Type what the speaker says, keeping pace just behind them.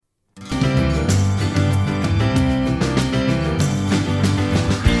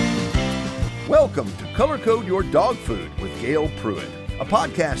Color Code Your Dog Food with Gayle Pruitt, a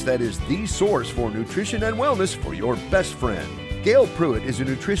podcast that is the source for nutrition and wellness for your best friend. Gayle Pruitt is a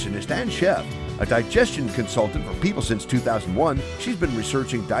nutritionist and chef, a digestion consultant for people since 2001. She's been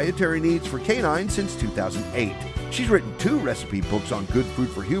researching dietary needs for canines since 2008. She's written 2 recipe books on good food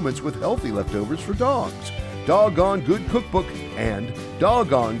for humans with healthy leftovers for dogs, Doggone Good Cookbook and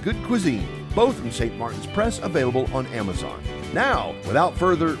Doggone Good Cuisine, both from St. Martin's Press, available on Amazon. Now, without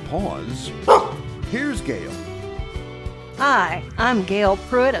further pause, here's Gayle. Hi, I'm Gayle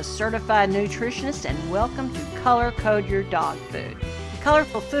Pruitt, a certified nutritionist, and welcome to Color Code Your Dog Food.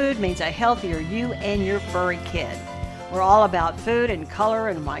 Colorful food means a healthier you and your furry kid. We're all about food and color,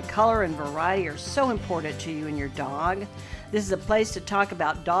 and why color and variety are so important to you and your dog. This is a place to talk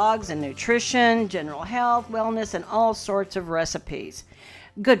about dogs and nutrition, general health, wellness, and all sorts of recipes.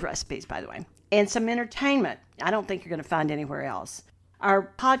 Good recipes, by the way. And some entertainment I don't think you're going to find anywhere else.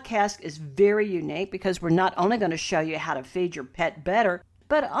 Our podcast is very unique because we're not only going to show you how to feed your pet better,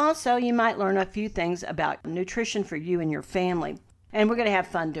 but also you might learn a few things about nutrition for you and your family. And we're going to have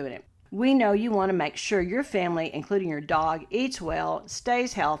fun doing it. We know you want to make sure your family, including your dog, eats well,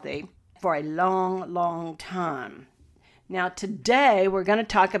 stays healthy for a long, long time. Now today we're going to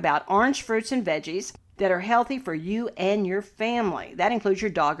talk about orange fruits and veggies that are healthy for you and your family. That includes your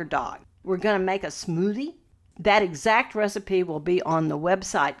dog or dog. We're going to make a smoothie. That exact recipe will be on the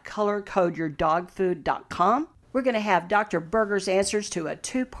website ColorCodeYourDogFood.com. We're going to have Dr. Berger's answers to a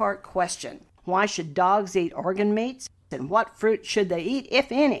 2-part question. Why should dogs eat organ meats? And what fruit should they eat,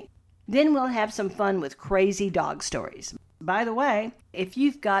 if any? Then we'll have some fun with crazy dog stories. By the way, if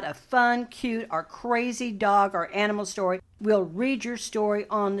you've got a fun, cute, or crazy dog or animal story, we'll read your story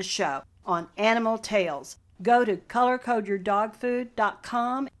on the show on Animal Tales. Go to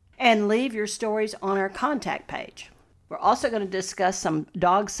ColorCodeYourDogFood.com and leave your stories on our contact page. We're also going to discuss some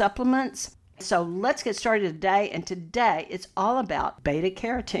dog supplements. So let's get started today. And today it's all about beta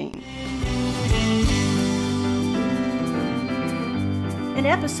carotene. In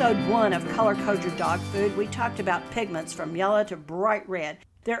episode 1 of Color Code Your Dog Food, we talked about pigments from yellow to bright red.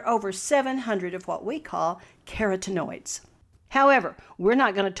 There are over 700 of what we call carotenoids. However, we're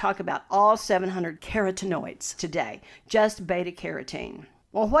not going to talk about all 700 carotenoids today, just beta carotene.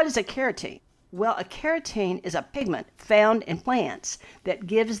 Well, what is a carotene? Well, a carotene is a pigment found in plants that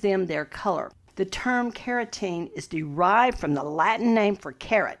gives them their color. The term carotene is derived from the Latin name for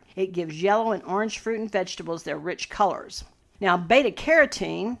carrot. It gives yellow and orange fruit and vegetables their rich colors. Now, beta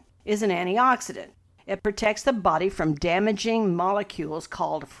carotene is an antioxidant. It protects the body from damaging molecules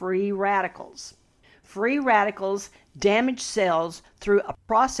called free radicals. Free radicals damage cells through a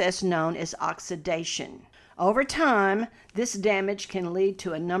process known as oxidation. Over time, this damage can lead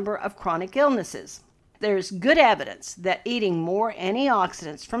to a number of chronic illnesses. There's good evidence that eating more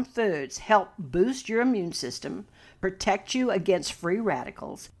antioxidants from foods help boost your immune system, protect you against free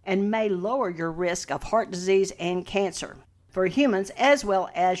radicals, and may lower your risk of heart disease and cancer for humans as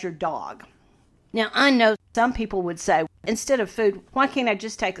well as your dog. Now, I know some people would say, instead of food, why can't I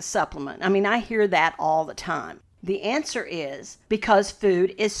just take a supplement? I mean, I hear that all the time. The answer is because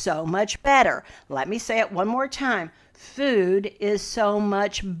food is so much better. Let me say it one more time. Food is so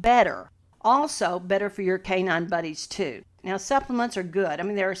much better. Also better for your canine buddies too. Now, supplements are good. I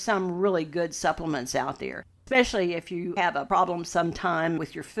mean, there are some really good supplements out there, especially if you have a problem sometime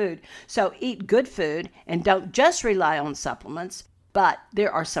with your food. So eat good food and don't just rely on supplements, but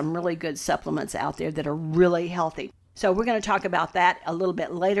there are some really good supplements out there that are really healthy. So we're going to talk about that a little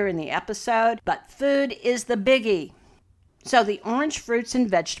bit later in the episode, but food is the biggie. So the orange fruits and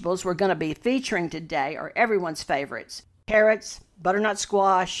vegetables we're going to be featuring today are everyone's favorites. Carrots, butternut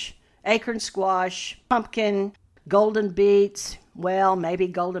squash, acorn squash, pumpkin, golden beets. Well, maybe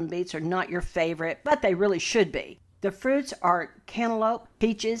golden beets are not your favorite, but they really should be. The fruits are cantaloupe,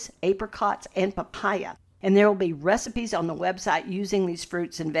 peaches, apricots, and papaya. And there will be recipes on the website using these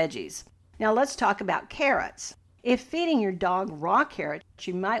fruits and veggies. Now let's talk about carrots. If feeding your dog raw carrots,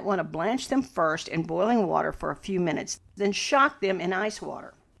 you might want to blanch them first in boiling water for a few minutes, then shock them in ice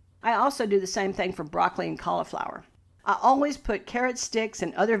water. I also do the same thing for broccoli and cauliflower. I always put carrot sticks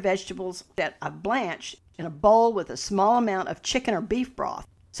and other vegetables that I've blanched in a bowl with a small amount of chicken or beef broth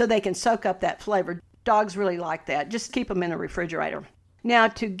so they can soak up that flavor. Dogs really like that. Just keep them in the refrigerator. Now,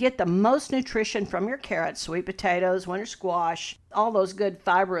 to get the most nutrition from your carrots, sweet potatoes, winter squash, all those good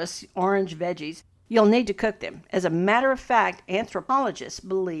fibrous orange veggies, you'll need to cook them. As a matter of fact, anthropologists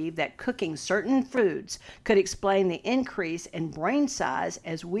believe that cooking certain foods could explain the increase in brain size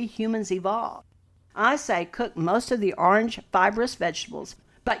as we humans evolved. I say cook most of the orange fibrous vegetables,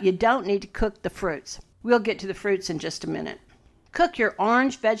 but you don't need to cook the fruits. We'll get to the fruits in just a minute. Cook your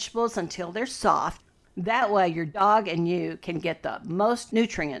orange vegetables until they're soft. That way your dog and you can get the most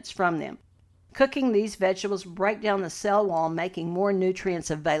nutrients from them. Cooking these vegetables break down the cell wall, making more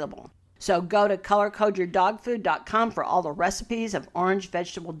nutrients available. So go to ColorCodeYourDogFood.com for all the recipes of orange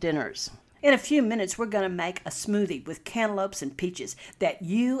vegetable dinners. In a few minutes, we're going to make a smoothie with cantaloupes and peaches that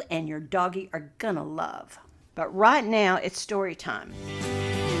you and your doggy are going to love. But right now, it's story time.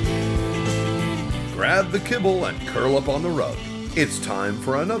 Grab the kibble and curl up on the rug. It's time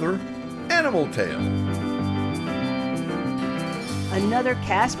for another animal tale. Another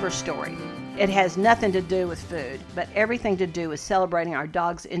Casper story. It has nothing to do with food, but everything to do with celebrating our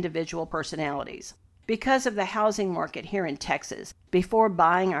dog's individual personalities. Because of the housing market here in Texas, before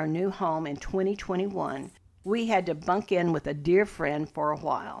buying our new home in 2021, we had to bunk in with a dear friend for a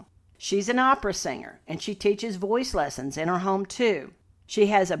while. She's an opera singer, and she teaches voice lessons in her home too. She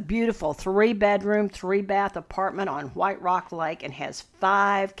has a beautiful 3-bedroom, 3-bath apartment on White Rock Lake and has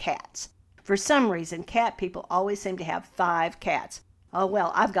 5 cats. For some reason, cat people always seem to have 5 cats. Oh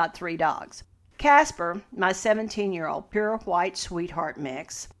well, I've got 3 dogs. Casper, my 17-year-old pure white sweetheart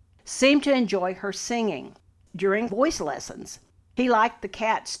mix, seemed to enjoy her singing during voice lessons. He liked the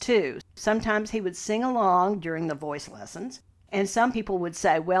cats too. Sometimes he would sing along during the voice lessons, and some people would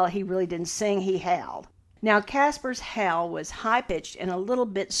say, well, he really didn't sing, he howled. Now, Casper's howl was high-pitched and a little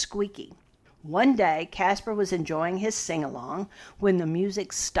bit squeaky. One day, Casper was enjoying his sing-along when the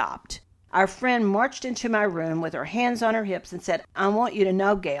music stopped. Our friend marched into my room with her hands on her hips and said, I want you to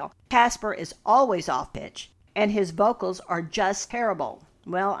know, Gayle, Casper is always off-pitch, and his vocals are just terrible.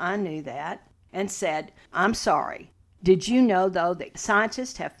 Well, I knew that and said, I'm sorry. Did you know, though, that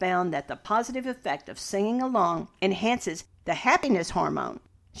scientists have found that the positive effect of singing along enhances the happiness hormone?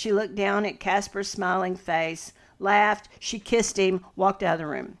 She looked down at Casper's smiling face, laughed, she kissed him, walked out of the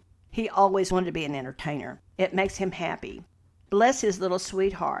room. He always wanted to be an entertainer. It makes him happy. Bless his little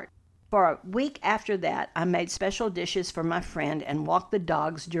sweetheart. For a week after that, I made special dishes for my friend and walked the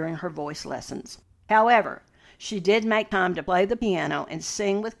dogs during her voice lessons. However, she did make time to play the piano and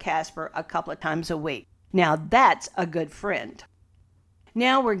sing with Casper a couple of times a week. Now that's a good friend.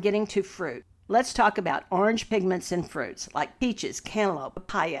 Now we're getting to fruit. Let's talk about orange pigments in fruits like peaches, cantaloupe,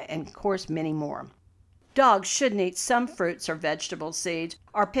 papaya, and of course many more. Dogs shouldn't eat some fruits or vegetable seeds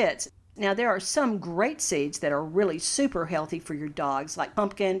or pits. Now, there are some great seeds that are really super healthy for your dogs, like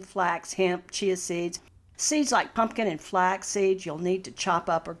pumpkin, flax, hemp, chia seeds. Seeds like pumpkin and flax seeds, you'll need to chop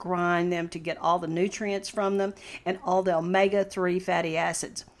up or grind them to get all the nutrients from them and all the omega-3 fatty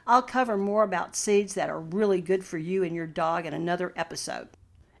acids. I'll cover more about seeds that are really good for you and your dog in another episode.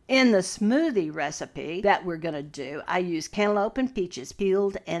 In the smoothie recipe that we're going to do, I use cantaloupe and peaches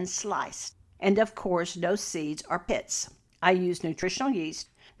peeled and sliced. And of course, no seeds or pits. I use nutritional yeast,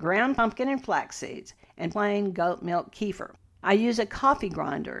 ground pumpkin and flax seeds, and plain goat milk kefir. I use a coffee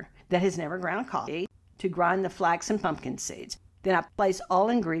grinder that has never ground coffee to grind the flax and pumpkin seeds. Then I place all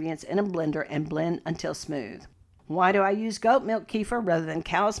ingredients in a blender and blend until smooth. Why do I use goat milk kefir rather than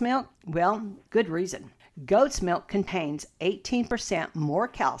cow's milk? Well, good reason. Goat's milk contains 18% more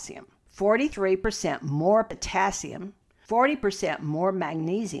calcium, 43% more potassium, 40% more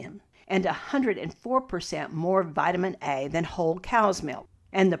magnesium, and 104% more vitamin A than whole cow's milk.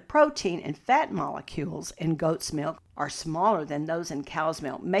 And the protein and fat molecules in goat's milk are smaller than those in cow's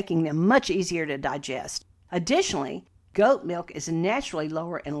milk, making them much easier to digest. Additionally, goat milk is naturally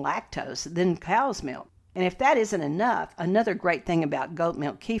lower in lactose than cow's milk. And if that isn't enough, another great thing about goat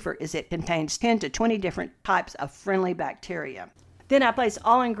milk kefir is it contains 10 to 20 different types of friendly bacteria. Then I place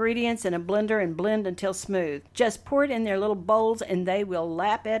all ingredients in a blender and blend until smooth. Just pour it in their little bowls and they will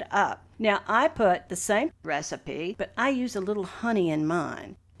lap it up. Now, I put the same recipe, but I use a little honey in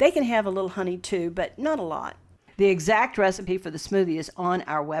mine. They can have a little honey too, but not a lot. The exact recipe for the smoothie is on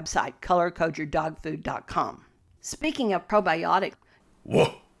our website, ColorCodeYourDogFood.com. Speaking of probiotics...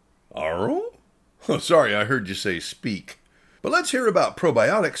 Whoa, Arl? Oh, sorry, I heard you say speak. But let's hear about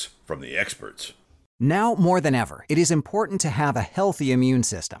probiotics from the experts. Now more than ever, it is important to have a healthy immune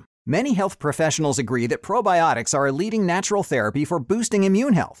system. Many health professionals agree that probiotics are a leading natural therapy for boosting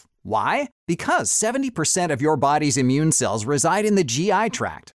immune health. Why? Because 70% of your body's immune cells reside in the GI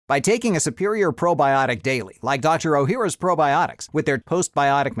tract. By taking a superior probiotic daily, like Dr. Ohhira's probiotics, with their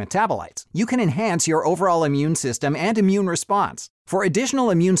postbiotic metabolites, you can enhance your overall immune system and immune response. For additional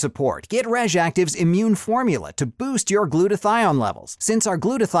immune support, get RegActive's Immune Formula to boost your glutathione levels, since our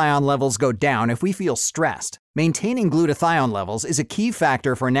glutathione levels go down if we feel stressed. Maintaining glutathione levels is a key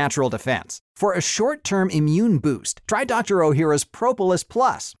factor for natural defense. For a short-term immune boost, try Dr. Ohhira's Propolis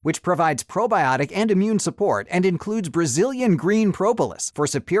Plus, which provides probiotic and immune support and includes Brazilian green propolis for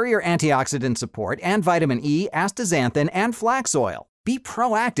superior antioxidant support and vitamin E, astaxanthin, and flax oil. Be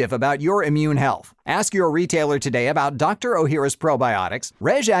proactive about your immune health. Ask your retailer today about Dr. Ohhira's probiotics,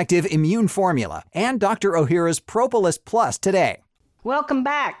 Reg Active Immune Formula, and Dr. Ohhira's Propolis Plus today. Welcome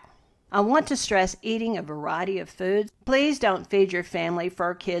back. I want to stress eating a variety of foods. Please don't feed your family,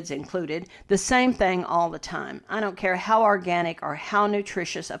 fur kids included, the same thing all the time. I don't care how organic or how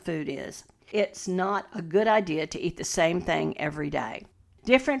nutritious a food is. It's not a good idea to eat the same thing every day.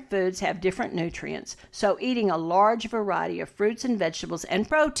 Different foods have different nutrients, so eating a large variety of fruits and vegetables and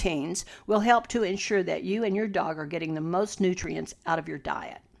proteins will help to ensure that you and your dog are getting the most nutrients out of your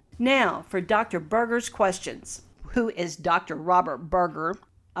diet. Now, for Dr. Berger's questions. Who is Dr. Robert Berger?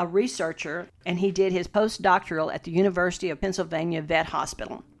 A researcher, and he did his postdoctoral at the University of Pennsylvania Vet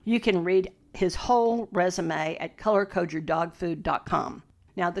Hospital. You can read his whole resume at ColorCodeYourDogFood.com.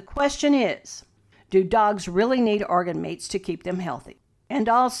 Now the question is, do dogs really need organ meats to keep them healthy? And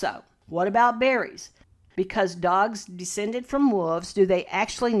also, what about berries? Because dogs descended from wolves, do they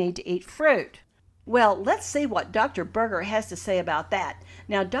actually need to eat fruit? Well, let's see what Dr. Berger has to say about that.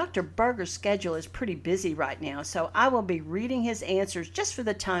 Now, Dr. Berger's schedule is pretty busy right now, so I will be reading his answers just for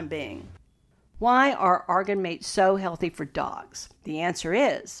the time being. Why are organ meats so healthy for dogs? The answer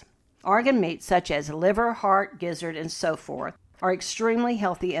is, organ meats such as liver, heart, gizzard, and so forth are extremely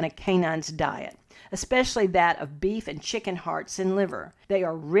healthy in a canine's diet, especially that of beef and chicken hearts and liver. They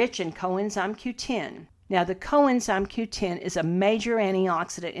are rich in coenzyme Q10. Now, the coenzyme Q10 is a major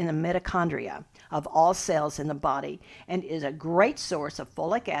antioxidant in the mitochondria of all cells in the body and is a great source of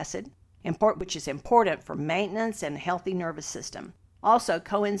folic acid, which is important for maintenance and a healthy nervous system. Also,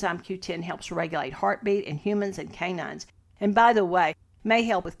 coenzyme Q10 helps regulate heartbeat in humans and canines, and by the way, may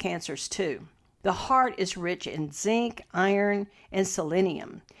help with cancers too. The heart is rich in zinc, iron, and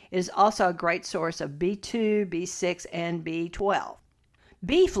selenium. It is also a great source of B2, B6, and B12.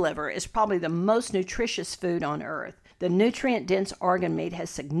 Beef liver is probably the most nutritious food on earth. The nutrient-dense organ meat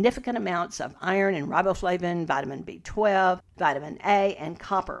has significant amounts of iron and riboflavin, vitamin B12, vitamin A, and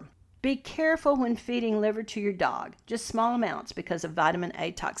copper. Be careful when feeding liver to your dog, just small amounts because of vitamin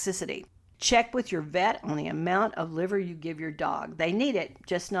A toxicity. Check with your vet on the amount of liver you give your dog. They need it,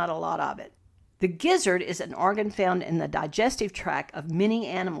 just not a lot of it. The gizzard is an organ found in the digestive tract of many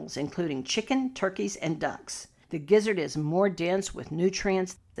animals, including chicken, turkeys, and ducks. The gizzard is more dense with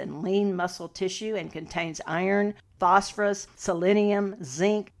nutrients than lean muscle tissue and contains iron, phosphorus, selenium,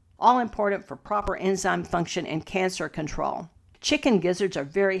 zinc, all important for proper enzyme function and cancer control. Chicken gizzards are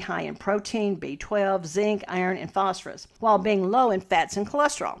very high in protein, B12, zinc, iron, and phosphorus, while being low in fats and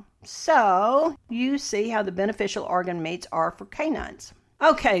cholesterol. So, you see how the beneficial organ meats are for canines.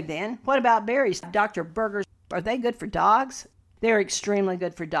 Okay then, what about berries? Dr. Berger, are they good for dogs? They're extremely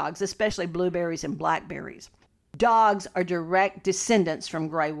good for dogs, especially blueberries and blackberries. Dogs are direct descendants from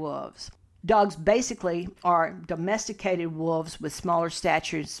gray wolves. Dogs basically are domesticated wolves with smaller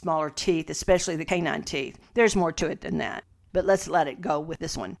stature, smaller teeth, especially the canine teeth. There's more to it than that, but let's let it go with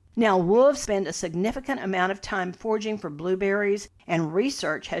this one. Now, wolves spend a significant amount of time foraging for blueberries, and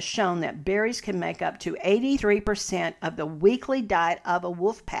research has shown that berries can make up to 83% of the weekly diet of a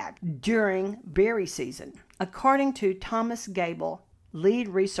wolf pack during berry season. According to Thomas Gable, lead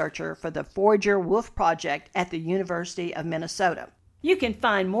researcher for the Forager Wolf Project at the University of Minnesota. You can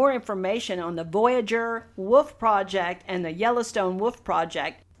find more information on the Voyager Wolf Project and the Yellowstone Wolf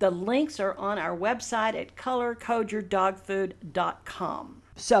Project. The links are on our website at ColorCodeYourDogFood.com.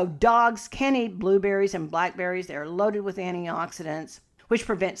 So dogs can eat blueberries and blackberries. They are loaded with antioxidants, which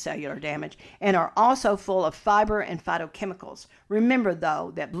prevent cellular damage, and are also full of fiber and phytochemicals. Remember,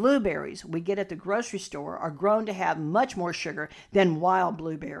 though, that blueberries we get at the grocery store are grown to have much more sugar than wild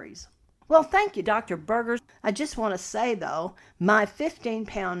blueberries. Well, thank you, Dr. Berger. I just want to say, though, my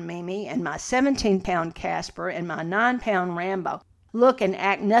 15-pound Mimi and my 17-pound Casper and my 9-pound Rambo look and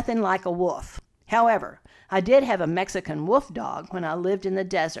act nothing like a wolf. However, I did have a Mexican wolf dog when I lived in the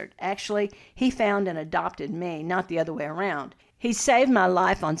desert. Actually, he found and adopted me, not the other way around. He saved my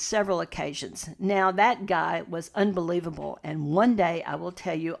life on several occasions. Now, that guy was unbelievable, and one day I will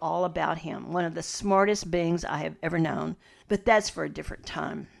tell you all about him, one of the smartest beings I have ever known. But that's for a different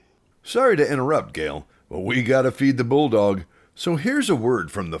time. Sorry to interrupt, Gayle, but we gotta feed the bulldog. So here's a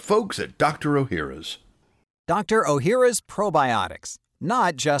word from the folks at Dr. Ohhira's. Dr. Ohhira's Probiotics,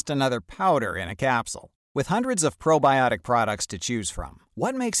 not just another powder in a capsule. With hundreds of probiotic products to choose from,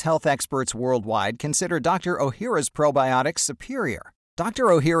 what makes health experts worldwide consider Dr. Ohhira's probiotics superior? Dr.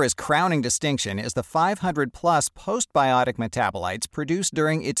 Ohhira's crowning distinction is the 500-plus postbiotic metabolites produced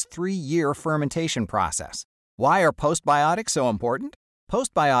during its 3-year fermentation process. Why are postbiotics so important?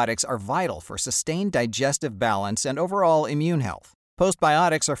 Postbiotics are vital for sustained digestive balance and overall immune health.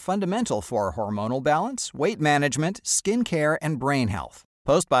 Postbiotics are fundamental for hormonal balance, weight management, skin care, and brain health.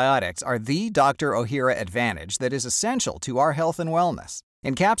 Postbiotics are the Dr. Ohhira advantage that is essential to our health and wellness.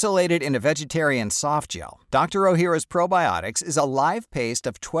 Encapsulated in a vegetarian soft gel, Dr. Ohhira's Probiotics is a live paste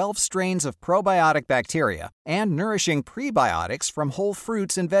of 12 strains of probiotic bacteria and nourishing prebiotics from whole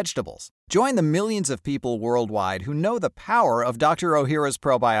fruits and vegetables. Join the millions of people worldwide who know the power of Dr. Ohhira's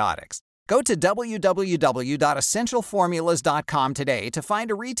probiotics. Go to www.essentialformulas.com today to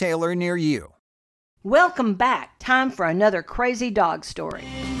find a retailer near you. Welcome back. Time for another crazy dog story.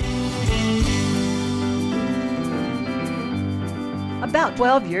 About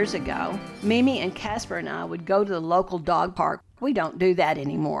 12 years ago, Mimi and Casper and I would go to the local dog park. We don't do that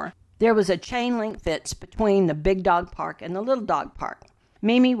anymore. There was a chain link fence between the big dog park and the little dog park.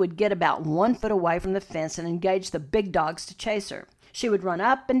 Mimi would get about 1 foot away from the fence and engage the big dogs to chase her. She would run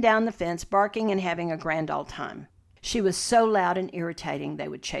up and down the fence, barking and having a grand old time. She was so loud and irritating they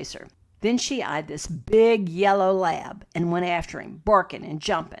would chase her. Then she eyed this big yellow lab and went after him, barking and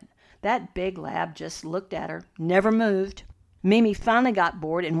jumping. That big lab just looked at her, never moved. Mimi finally got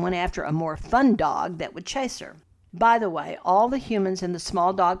bored and went after a more fun dog that would chase her. By the way, all the humans in the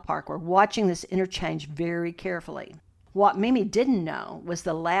small dog park were watching this interchange very carefully. What Mimi didn't know was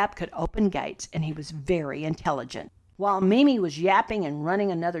the lab could open gates, and he was very intelligent. While Mimi was yapping and running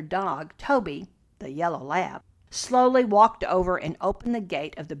another dog, Toby, the yellow lab, slowly walked over and opened the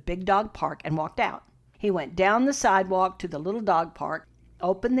gate of the big dog park and walked out. He went down the sidewalk to the little dog park,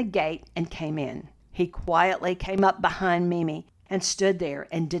 opened the gate, and came in. He quietly came up behind Mimi and stood there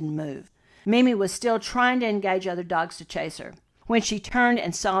and didn't move. Mimi was still trying to engage other dogs to chase her. When she turned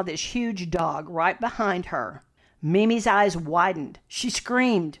and saw this huge dog right behind her, Mimi's eyes widened. She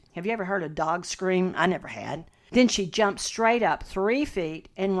screamed. Have you ever heard a dog scream? I never had. Then she jumped straight up 3 feet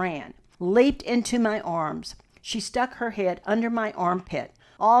and ran, leaped into my arms. She stuck her head under my armpit.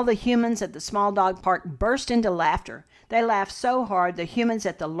 All the humans at the small dog park burst into laughter. They laughed so hard the humans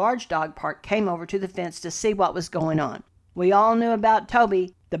at the large dog park came over to the fence to see what was going on. We all knew about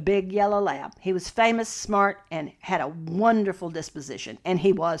Toby, the big yellow lab. He was famous, smart, and had a wonderful disposition, and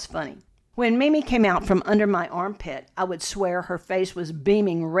he was funny. When Mimi came out from under my armpit, I would swear her face was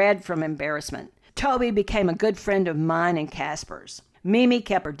beaming red from embarrassment. Toby became a good friend of mine and Casper's. Mimi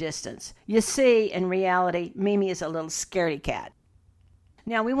kept her distance. You see, in reality, Mimi is a little scaredy cat.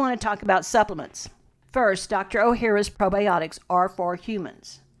 Now we want to talk about supplements. First, Dr. Ohhira's probiotics are for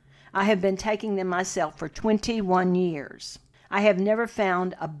humans. I have been taking them myself for 21 years. I have never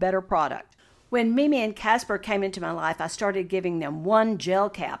found a better product. When Mimi and Casper came into my life, I started giving them 1 gel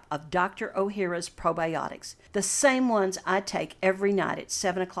cap of Dr. Ohhira's probiotics, the same ones I take every night at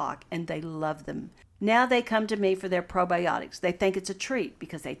 7 o'clock, and they love them. Now they come to me for their probiotics. They think it's a treat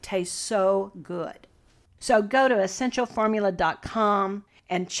because they taste so good. So go to essentialformula.com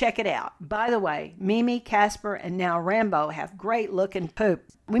and check it out. By the way, Mimi, Casper, and now Rambo have great looking poop.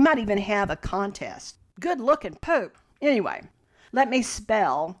 We might even have a contest. Good looking poop. Anyway, let me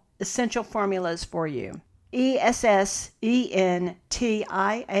spell essential formulas for you.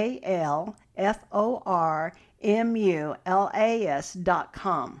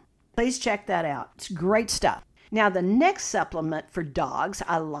 essentialformulas.com. Please check that out. It's great stuff. Now, the next supplement for dogs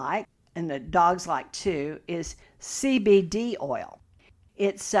I like, and the dogs like too, is CBD oil.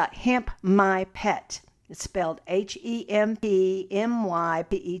 It's Hemp My Pet. It's spelled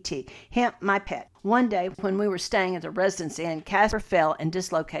HEMPMYPET. Hemp My Pet. One day when we were staying at the residence inn, Casper fell and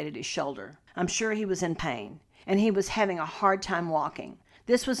dislocated his shoulder. I'm sure he was in pain, and he was having a hard time walking.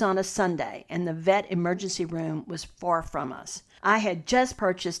 This was on a Sunday, and the vet emergency room was far from us. I had just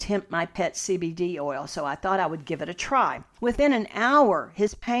purchased Hemp My Pet CBD oil, so I thought I would give it a try. Within an hour,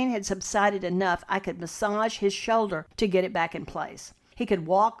 his pain had subsided enough I could massage his shoulder to get it back in place. He could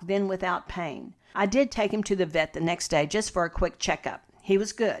walk then without pain. I did take him to the vet the next day just for a quick checkup. He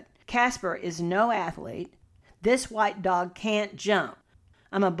was good. Casper is no athlete. This white dog can't jump.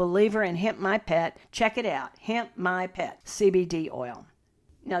 I'm a believer in Hemp My Pet. Check it out. Hemp My Pet CBD oil.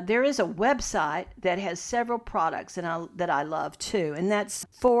 Now, there is a website that has several products that I love too, and that's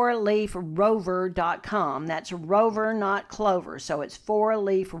 4leafrover.com. That's Rover, not Clover, so it's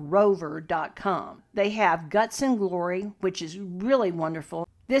 4leafrover.com. They have Guts and Glory, which is really wonderful.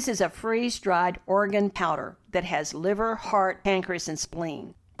 This is a freeze-dried organ powder that has liver, heart, pancreas, and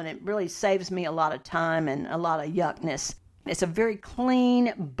spleen, and it really saves me a lot of time and a lot of yuckness. It's a very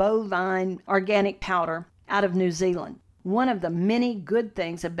clean, bovine, organic powder out of New Zealand. One of the many good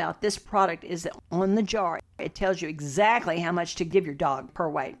things about this product is that on the jar, it tells you exactly how much to give your dog per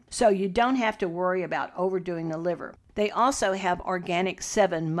weight. So you don't have to worry about overdoing the liver. They also have Organic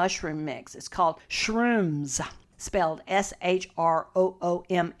 7 mushroom mix. It's called Shrooms. spelled SHROOMS.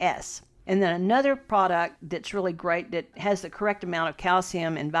 And then another product that's really great that has the correct amount of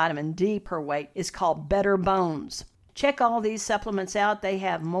calcium and vitamin D per weight is called Better Bones. Check all these supplements out. They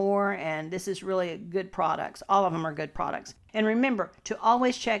have more, and this is really good products. All of them are good products. And remember to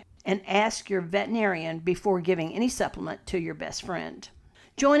always check and ask your veterinarian before giving any supplement to your best friend.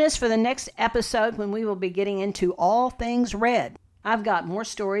 Join us for the next episode when we will be getting into all things red. I've got more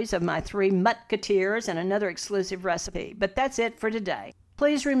stories of my 3 Mutketeers and another exclusive recipe, but that's it for today.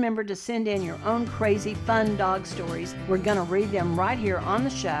 Please remember to send in your own crazy, fun dog stories. We're going to read them right here on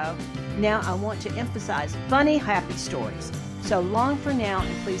the show. Now, I want to emphasize funny, happy stories. So long for now,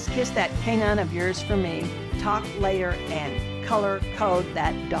 and please kiss that canine of yours for me. Talk later and color code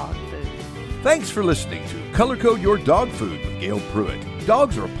that dog food. Thanks for listening to Color Code Your Dog Food with Gayle Pruitt.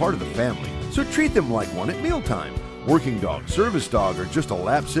 Dogs are a part of the family, so treat them like one at mealtime. Working dog, service dog, or just a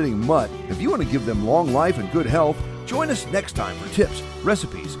lap-sitting mutt, if you want to give them long life and good health, join us next time for tips,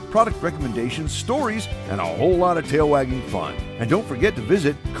 recipes, product recommendations, stories, and a whole lot of tail-wagging fun. And don't forget to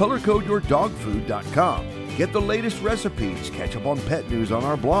visit ColorCodeYourDogFood.com. Get the latest recipes, catch up on pet news on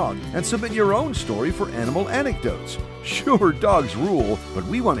our blog, and submit your own story for animal anecdotes. Sure, dogs rule, but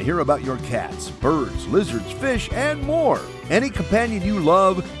we want to hear about your cats, birds, lizards, fish, and more. Any companion you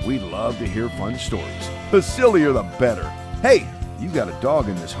love, we'd love to hear fun stories. The sillier the better. Hey, you got a dog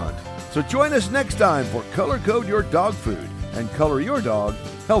in this hunt. So join us next time for Color Code Your Dog Food and color your dog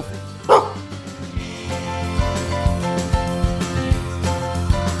healthy.